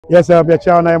Yes, I'm your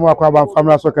channel. I'm Wakwaba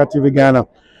Family Soccer TV Ghana.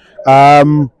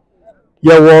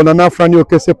 Yeah, well, na friend you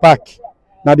Kese Park.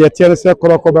 Now the TLC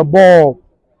Kotoko be ball.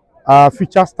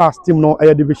 Future Stars team no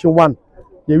a Division 1.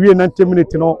 The we 90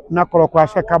 minutes no na Kotoko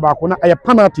ashaka back na a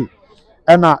penalty.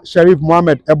 And Sheriff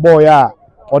Mohammed a boy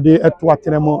or the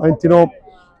etwatenemo and no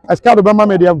as kind of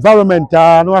the environment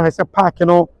no has a park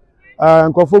and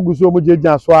Kofogu so much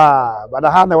but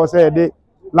the hand was a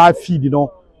live feed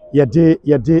ye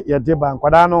de ban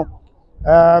kwadano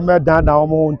me dan dan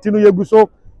omo ntino yeguso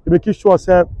e make sure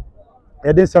say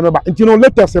e dey send ba ntino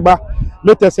latest ba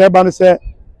no say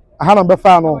aha be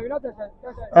fa no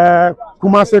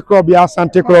Kumase club ya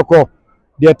Sante Kotoko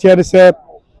de tier say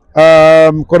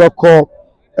Kotoko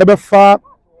e be fa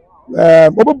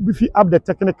obo bifi up the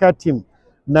technical team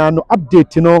na no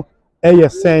update e ye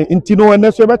sen ntino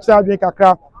ene so be cha adwen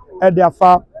kakra e de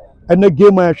afa ene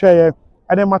game a hwe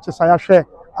ene match saya hwe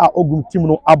ogum team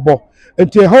no abo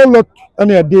enti a whole lot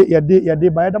na ye dey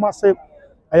by dem say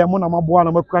ayamo na maboa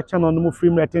na makura channel no free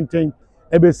me tenten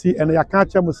ebesi ene ya ka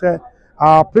cha mu say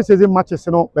pre-season matches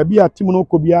no ba bia team no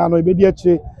ko bia no ebedi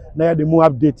akire na ye dey mu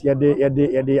update ye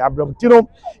dey abram tino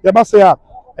ye ba say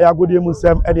ya godie mu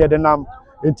nsem e dey nam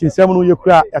enti nsem no ye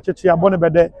kura ya cheche abone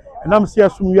bede nam se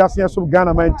asum wiase asum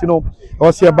Ghana man tino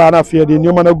o se ba na fe dey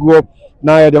nyoma na guo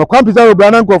na ye dey kwa pizza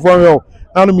bra na nkofo yo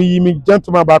na no mi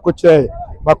gentleman ba ko che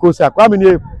Bakosa kwame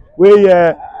ne we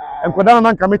enkoda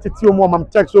na nka metiti omo mam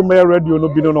text o me radio no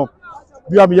bi no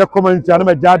bi am ye comment na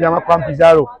me jade am kwam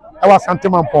pizarro e wa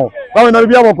santeman pon ba we na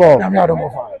bi aboko na me adomo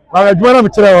fa ba we duma na me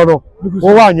kire no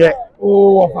o wa nye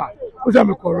o fa o se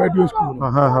me ko radio school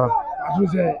aso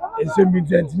se ensem bi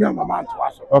tent mi am ma to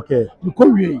aso okay mi ko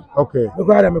wi okay mi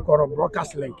ko ara me ko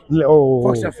broadcast link oh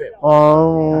Fox FM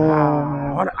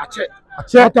on ache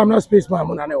I'm not spaceman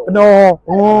mo na no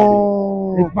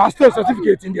oh master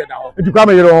certificate in there now e dukwa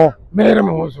me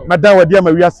yero so madam we dia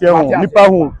ma wiase ho nipa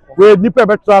hu we nipa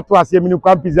betra to ase mi ni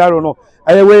kwam pizarro no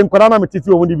aye we nkora na metiti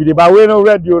o ndi bi ba we no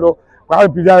radio no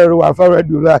kwam pizarro wa fa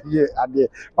radio la ye ade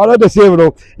all the same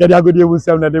no ye dia godie mu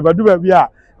sem na de ba du ba bi a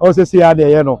o se se ade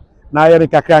ye no na ye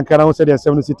kakra nkara ho se de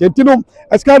sem no city ntino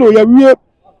eskado ya wie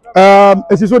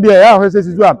esiso de ya ho se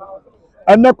esiso am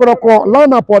enne Kotoko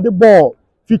line up the ball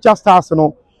Future Stars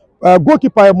no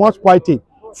goalkeeper most quite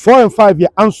 4 and 5 year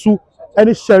Ansu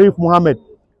any Sheriff Mohammed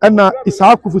and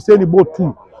Isaac Hussein ball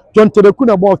 2 John Tedeku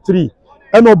na ball 3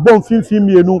 and no bomb fin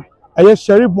mienu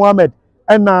Sheriff Mohammed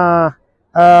and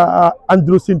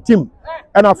Andrewson team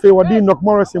and a favor di Knock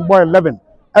Morris in ball 11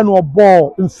 and no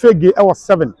ball in Fege was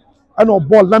 7 and no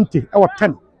ball Lamte was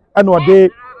 10 and no day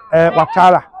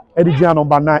Watara Edijan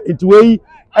number 9 it way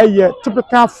a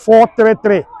typical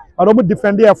 4-3-3 or almost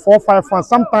defend a 4-5-1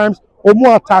 sometimes or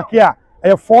more attack here a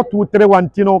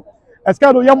 4-2-3-1 tino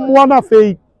escado ya mwana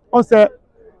fe on say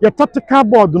your tactical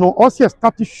board no or say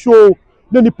start to show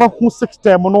the nipa who 6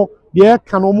 term no the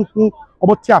canom who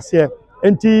about here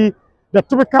enti the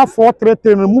typical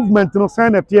 4-3-3 movement no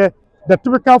sign at here the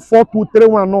typical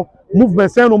 4-2-3-1 no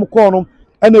movement sign no call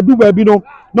and a do baby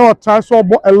no try so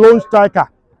a lone striker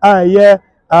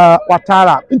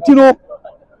Watara intino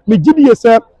me gidi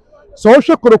yourself so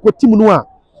hwe Kotoko team no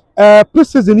a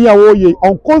pre-season ya wo ye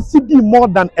on concede more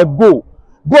than a goal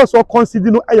goals or concede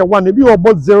no aye one e bi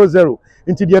about 0-0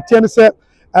 into the 10 say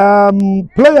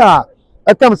player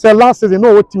I come say last season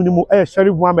no team ni mu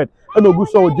Sheriff Mohammed and ogu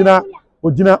so ogina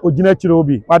chire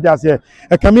obi what dey say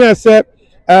e come here say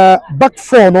back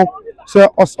four no so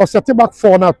or set back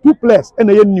four now 2 players and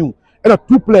a new and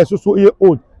 2 players so ye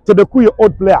old to the cool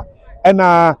old player and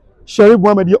Sheriff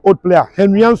Mohammed ye old player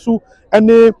Henry Ansu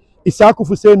and Isaac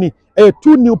Hussein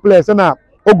 2 new players and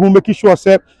ogun make sure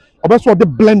say obeso the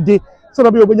blend so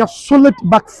that be solid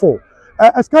back four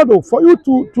escado for you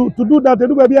to do that they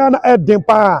do be na edin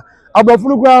pa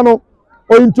abofunu gwa no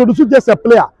or introduce just a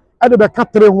player and be ka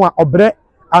 3 ho obre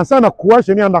ansa na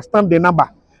question you understand the number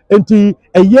enti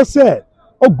yes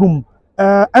ogum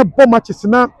ebo matches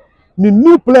na ni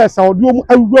new players a odi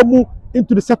mu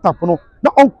into the setup no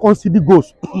na on consider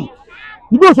goals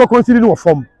the goals were considered no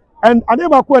form and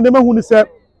aneba ko and who say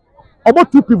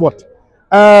about 2 pivot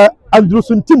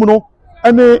Andrewson team no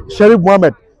and Sheriff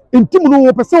Mohammed in team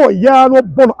no person ya no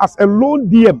born as a lone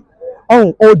DM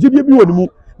on or GD bi wonimu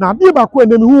na be ba ko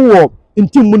and who in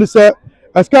team no say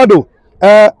escado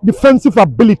defensive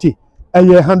ability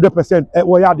 100%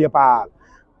 we ya de pa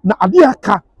na ade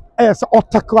aka say o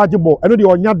tackle ball and the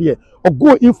onya de or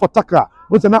go in for tackle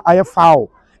we say na aye foul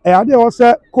ade o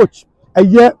say coach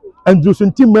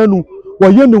Andrewson team manu we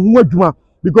ye ne hu adwuma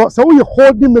because so we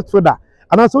holding midfielder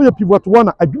and so we pivot one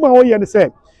adwuma we ye say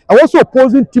I also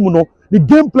opposing team no the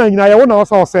game plan na ye wona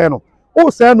o say no o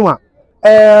say no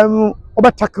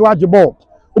over tackle the ball,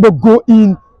 over go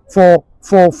in for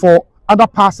other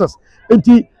passes.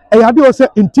 And I had also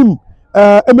in team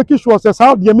making sure says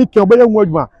how the make your better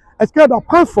word. As kind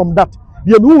apart from that,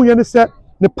 the new say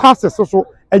the passes also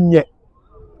and yet.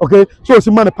 Okay, so it's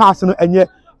man passing and yet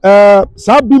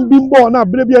bim ball na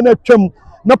baby na twam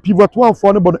na pivot one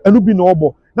for no but enu bi no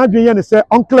ball na dwen ye say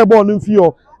unclear ball no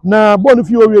fio na ball no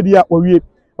fio we dia owie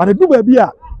but the do baby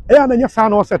a e ya na nya sa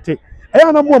na osete e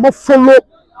ya na mo follow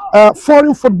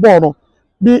foreign football no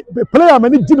the player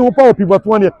many di no power pivot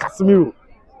one here Casemiro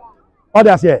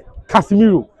others here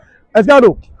Casemiro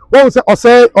esgado one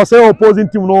say opposing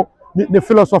team no the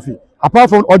philosophy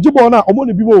apart from ojibo na omo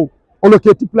ne bi mo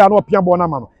allocate player no pia ball na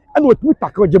ma no and we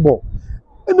tackle ojibo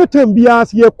anytime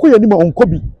bias ye ko yanima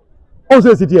onkobi on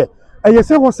say sit here and you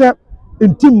say what say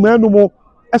in team man no more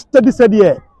steady said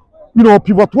here you know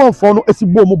pivot one for no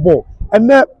esibo mo ball and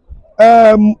then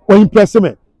when impress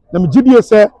me na me gidi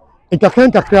say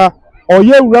nkakra or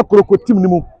ye wura Kotoko team ni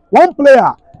mu one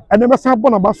player and then say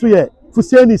ball number so here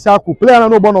Fuseni Saku player na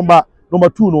no ball number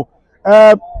 2 no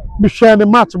me share the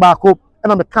match back up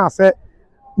and I can say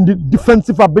the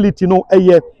defensive ability no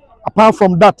apart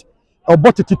from that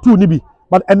about 32 ni bi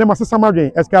but and them asesa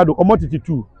madwen escado omo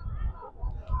 32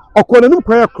 okona nim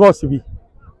prayer cross bi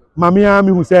mamia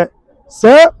mi hu say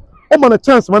o man a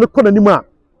chance man ko nanim a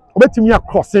obetimi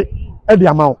cross e de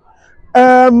amount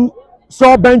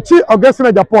so benchi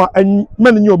Augustine Japan and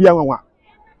man nyi obi anwa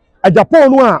a Japan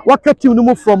no a waka team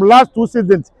no from last 2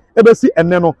 seasons e be si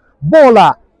enne no ball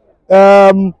a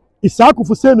Isaku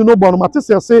Fuseni no ball no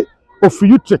matese say of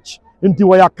Utrecht into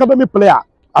your academy player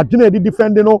adwene di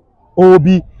defending no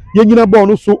obi yenyina ball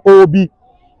no so obi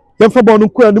yemfa ball no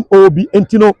ko anim obi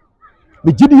entino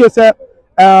me gidi say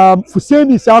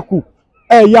Fuseni Saku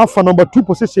ya for number 2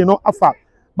 position no afa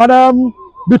but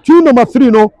between number 3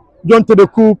 no John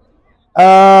Tedeku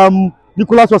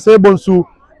Nicholas Osebonsu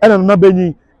and na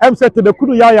benyi said Tedeku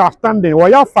no ya standing or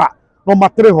ya fa number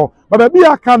 3 ho but be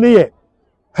aka ne ye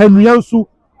Henry Ansu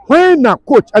when na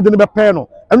coach adene be pay no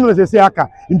eno na say aka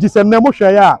nti se na mo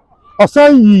hwe ya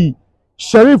osan yi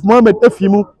Sheriff Mohammed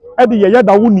Efimu ede ye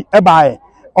Dawuni ebae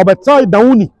obetai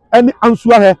Dawuni ene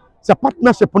Ansu ahe se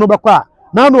partnership no bekwa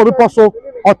na no obi poso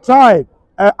otai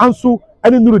Ansu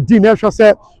ene Nuruddin e hwe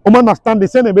se o understand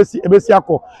se na ebesi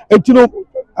akọ entino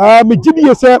me gidi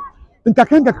ye se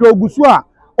nkakra ogusu a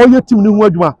oye team ni hu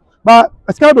adwuma but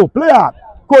escado player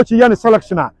coach ya ne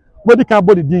selection a body can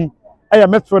body din e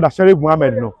midfielder Sheriff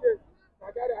Mohammed no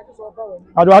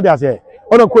ado ade ase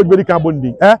ono coach body can body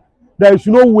din there is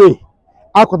no way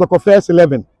Kotoko first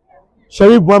 11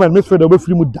 Sheriff Mohammed midfielder be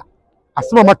free muda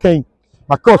asema makan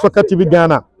maka Soccer TV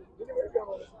Ghana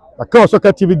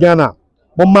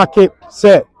mo make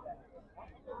say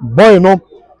boy no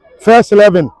first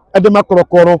 11 e de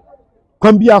Kotoko no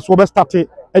kwambia so be start e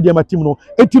de ma team no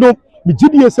etino me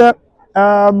gidi say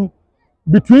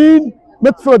between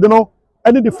midfield no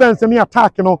any defense any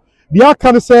attack no dia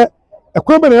kan say e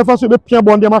kwamba na yafa so be pia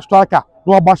bond dem striker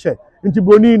no abashe nti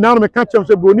broni na no me catch am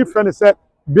say broni friend say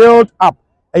build up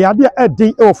e ya dia e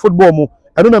din e football mu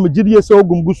e no na me gidi say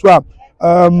ogumgusu a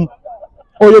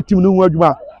oye team no hu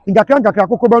adwuma nkakra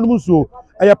kokoba no so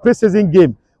e ya pre-season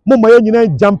game mo ma nyina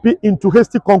jump into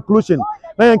hasty conclusion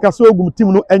na yanka say ogum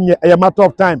team no enye e matter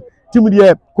of time team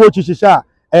dey coach shisha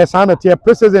e sana tie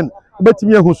pre-season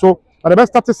obetimi ehu so but the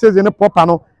best start season no proper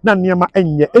no na niema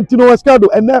enye entino escado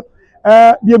ene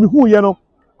de mi hu ye no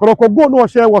Kotoko go no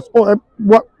share was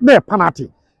na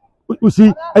penalty you see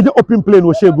e open play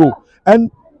no share goal and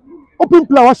open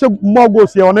play wa share more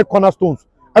goals here on cornerstones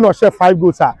and o share 5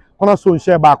 goals ah cornerstone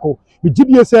share back we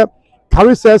GBA say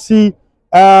carry see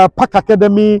Park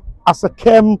Academy as a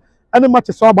cam any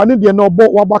match so about the no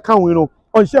ball wa back can we know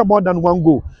on share more than 1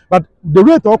 goal but the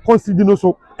rate of conceding no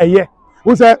so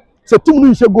we say so team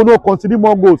no share go no concede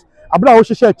more goals abla wo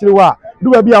share chiri wa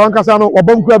do ba bia wan kasa no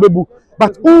obom kura bebu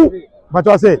but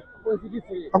I say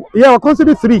yeah we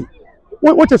concede 3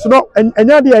 which is not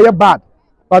enya dey bad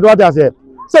but what I say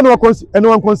so no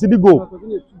concede goal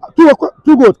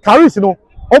two goals carries no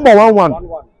almost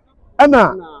 1-1 and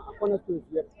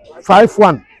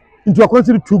 5-1 into a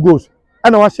concede 2 goals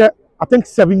and I share I think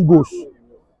 7 goals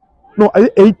no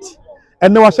 8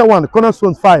 and now I share 1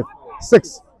 cornerstone 5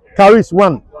 6 carries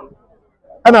 1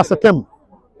 and as a came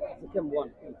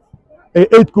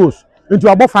 8 goals into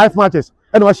about 5 matches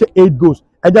and I share 8 goals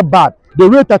and just bad the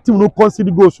rate that team no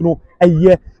concede goals no a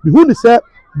year the who say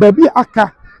baby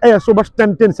aka so much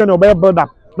 10 send obey build up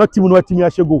not team no team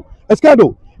share go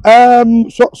escado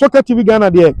Soccer TV Ghana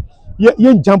there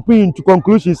yen jumping into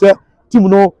conclusion say team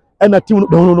no and a team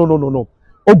no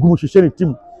ogum hihye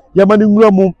team ya mani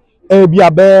nwura mu be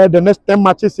the next 10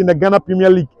 matches in the Ghana Premier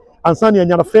League and Sunny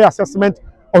and a fair assessment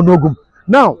on Ogum.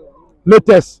 Now,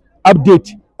 latest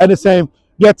update and the same.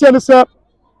 The TNS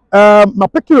my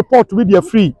picking report with your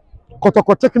free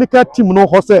Kotoko technical team no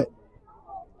Jose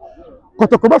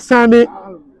Kotoko Sani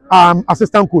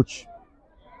assistant coach.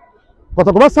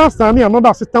 Kotoko Sani another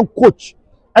assistant coach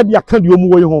at the account you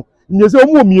move home. Nyeze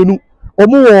omu mienu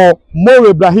omu Mo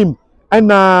Ibrahim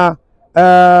and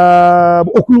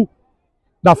Okulu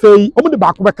da fei omu de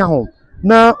baako beka ho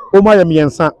na omu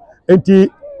ayemiensa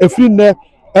enti efiri ne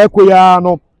ekoya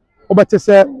no obete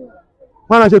se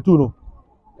manager tu no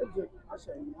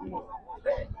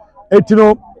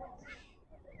etino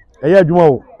eye adwuma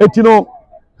o etino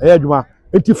eye adwuma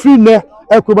enti free ne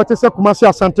ekwe bete se Kumasi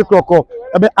Asante Kroko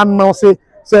ebe announce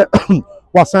se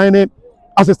wasign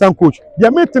assistant coach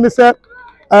dia meeting se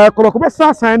Kroko be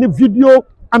sign video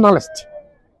analyst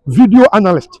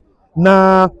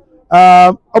na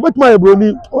obetuma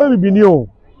ebroni o bibini o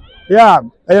yeah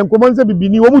enkomo nse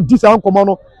bibini wo mu disa enkomo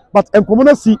no but enkomo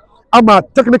na si ama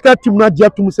technical team na je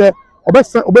atum se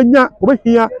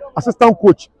obehia assistant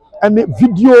coach and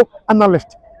video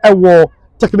analyst ewo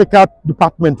technical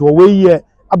department wo we here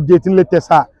updating latest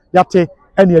ha yate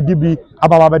ene edibi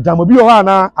ababa bedam bi o ha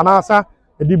na anasa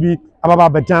edibi ababa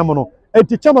bedam no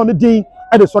enti channel ne din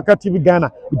e the Soccer TV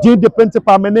Ghana din the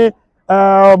principal mene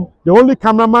the only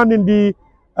cameraman in the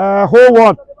whole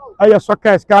world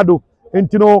Soccer Escado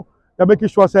enti no they make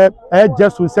sure say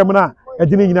just with seminar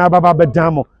edini nyina ababa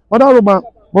bedam Madam,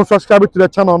 mo subscribe to the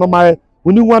channel no my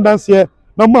we need one dance here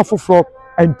no ma foforo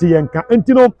enti yenka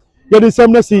enti no ye de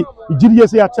sem na si ijiri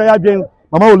se acha adwen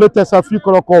mama o latest afi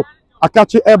Kotoko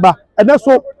akachi eba and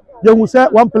so ye hu say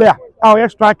one player our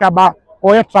striker ba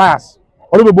or trials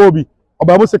or be bobi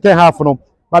oba mo second half no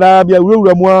madam ye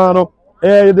wura mu no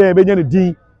de be nya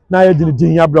din na ye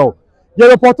din ya bro ye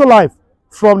report live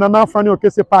from Nana Fani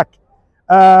Okese Park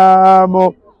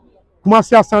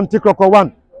Kumasi Asante Kroko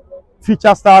 1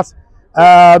 Future Stars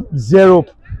 0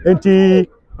 enti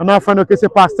Nana Fani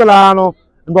Okese Park still no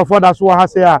ngofo da so ha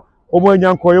say a omo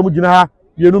nyanko ye mu gina ha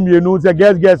mienu ze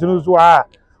girls no so ha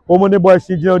omo ne boys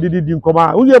gina di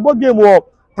nkoma uye bo game wo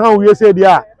tan we say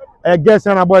dia girls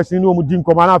and boys ni omo di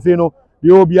nkoma na fe no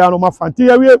ye obi ano ma fanti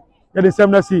ya we ye de sem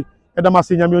na si e da ma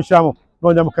se nyame ohia mo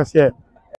no nyam kase